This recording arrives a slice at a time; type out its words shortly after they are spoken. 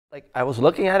Like, I was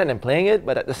looking at it and playing it,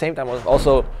 but at the same time, I was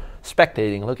also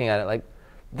spectating, looking at it. Like,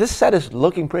 this set is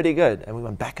looking pretty good. And we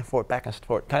went back and forth, kind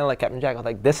of like Captain Jack. I was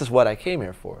like, this is what I came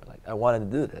here for. Like, I wanted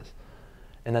to do this.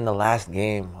 And then the last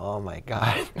game, oh my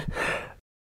God.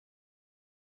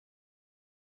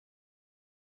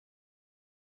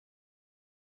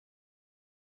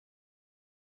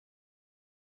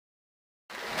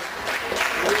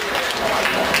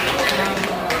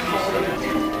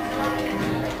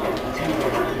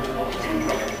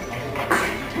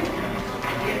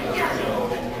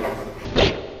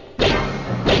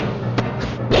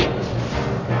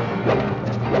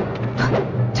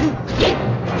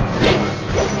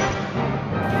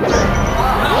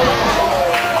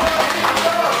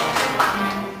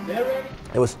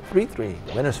 It was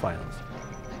 3-3, winners finals.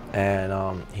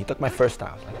 And he took my first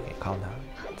style. I was like, okay, calm down.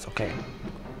 It's okay.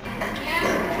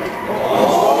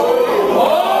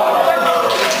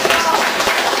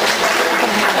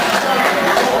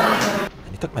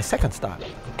 And he took my second stock.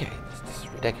 Like, okay, this is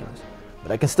ridiculous.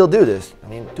 But I can still do this. I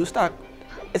mean, 2 stock,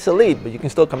 it's a lead, but you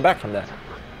can still come back from that.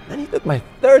 Then he took my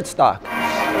third stock.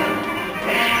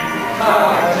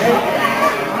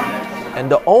 And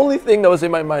the only thing that was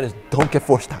in my mind is, don't get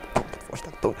 4 stock. Don't get 4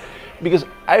 stock. Don't. Because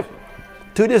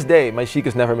to this day, my Sheik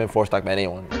has never been 4 stock by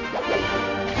anyone.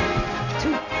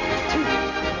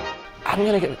 I'm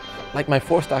gonna get like my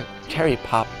 4 stock cherry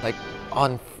pop like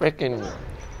on freaking,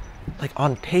 like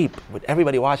on tape with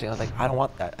everybody watching. I was like, I don't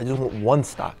want that. I just want 1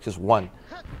 stock, just 1.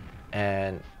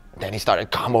 And then he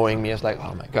started comboing me. I was like,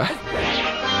 oh my God.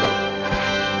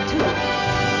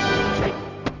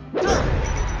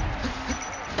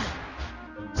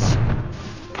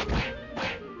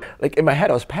 Like in my head,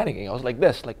 I was panicking. I was like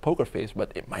this, like poker face,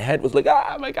 but in my head was like,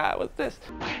 ah, my God, what's this?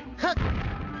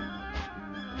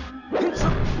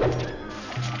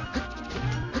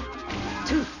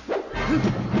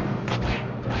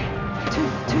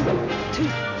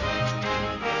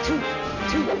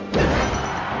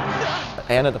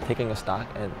 I ended up taking a stock,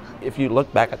 and if you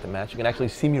look back at the match, you can actually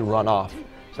see me run off.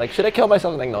 It's like, should I kill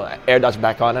myself? Like, no, air dodge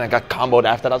back on, and I got comboed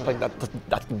after that. I was like,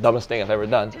 that's the dumbest thing I've ever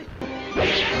done.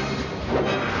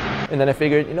 And then I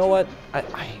figured, you know what?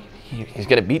 He's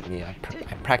gonna beat me. I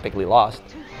practically lost,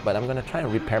 but I'm gonna try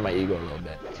and repair my ego a little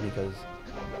bit because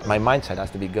my mindset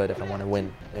has to be good if I want to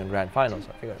win in grand finals. So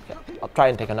I figured, okay, I'll try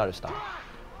and take another stock.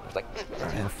 I was like,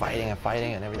 and fighting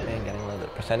and everything, getting a little bit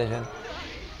of percentage in.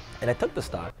 And I took the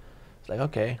stock. It's like,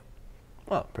 okay,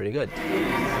 well, pretty good.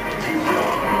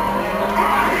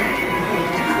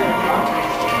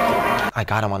 I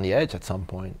got him on the edge at some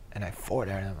point, and I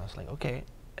forward-aired him. I was like, okay.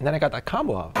 And then I got that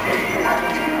combo off.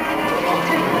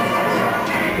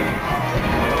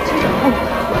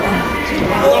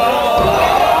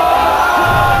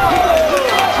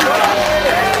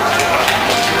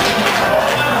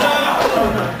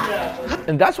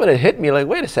 And that's when it hit me, like,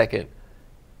 wait a second.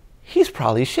 He's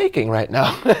probably shaking right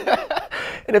now.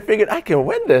 And I figured, I can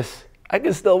win this. I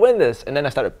can still win this. And then I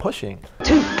started pushing.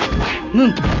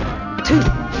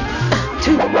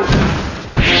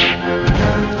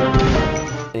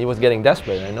 And he was getting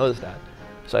desperate, and I noticed that.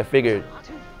 So I figured,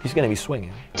 he's gonna be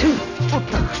swinging.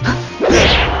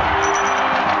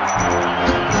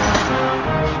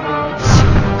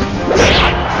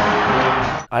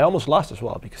 I almost lost as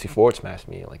well because he forward smashed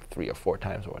me like 3 or 4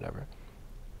 times or whatever.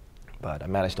 But I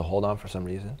managed to hold on for some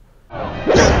reason.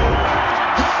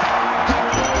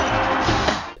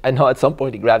 I know at some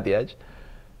point he grabbed the edge,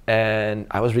 and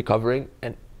I was recovering,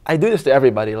 and I do this to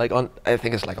everybody, like I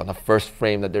think it's like on the first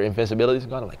frame that their invincibility is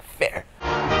gone, I'm like, fair.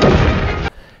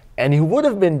 And he would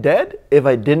have been dead if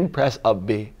I didn't press up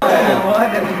B.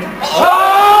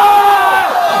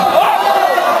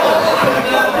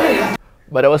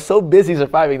 But I was so busy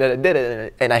surviving that I did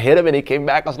it, and I hit him and he came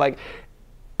back. I was like,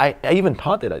 I even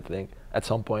taunted, I think, at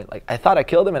some point. Like, I thought I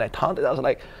killed him and I taunted. I was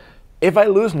like, if I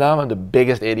lose now, I'm the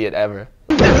biggest idiot ever.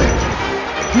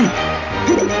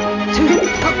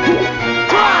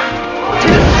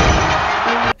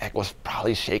 Ek was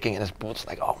probably shaking in his boots,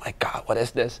 like, oh my God, what is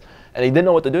this? And he didn't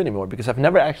know what to do anymore because I've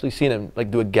never actually seen him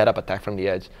like do a get-up attack from the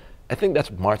edge. I think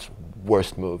that's Mart's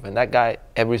worst move. And that guy,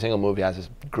 every single move he has is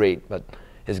great, but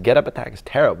his get-up attack is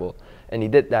terrible. And he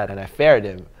did that, and I faired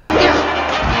him.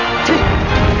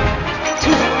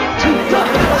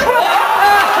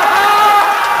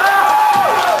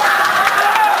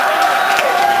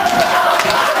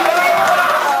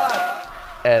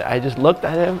 And I just looked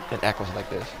at him, and Ek was like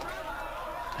this.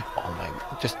 Like, oh my,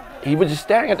 he was just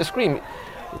staring at the screen.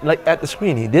 Like, at the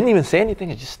screen. He didn't even say anything,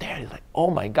 he just stared. He's like, oh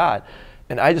my God.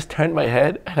 And I just turned my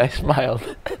head, and I smiled.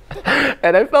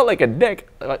 And I felt like a dick,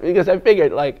 because I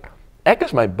figured, like, Ek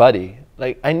is my buddy.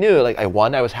 Like I knew, like I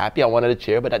won, I was happy, I wanted to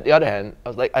cheer. But at the other hand, I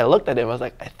was like, I looked at him, I was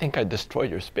like, I think I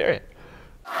destroyed your spirit.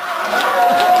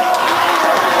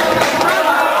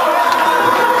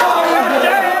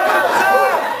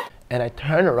 And I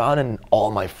turned around and all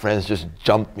my friends just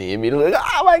jumped me immediately. Like,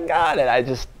 oh my God! And I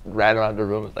just ran around the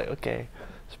room. I was like, okay,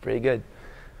 it's pretty good.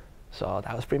 So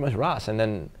that was pretty much Ross. And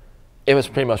then it was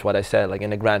pretty much what I said. Like in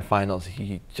the grand finals,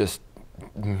 he just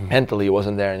mentally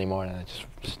wasn't there anymore. And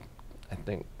I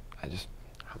think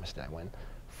how much did I win?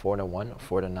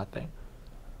 4-1 or 4-0.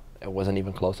 It wasn't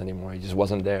even close anymore. He just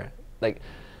wasn't there. Like,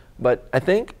 but I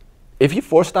think if you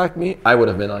four-stocked me, I would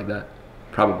have been like that,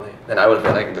 probably. And I would have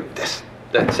been like,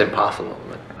 that's impossible.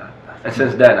 And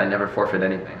since then, I never forfeit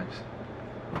anything.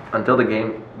 Until the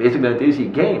game, basically until you see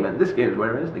game, and this game is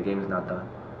where it is, the game is not done.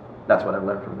 That's what I've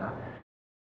learned from that.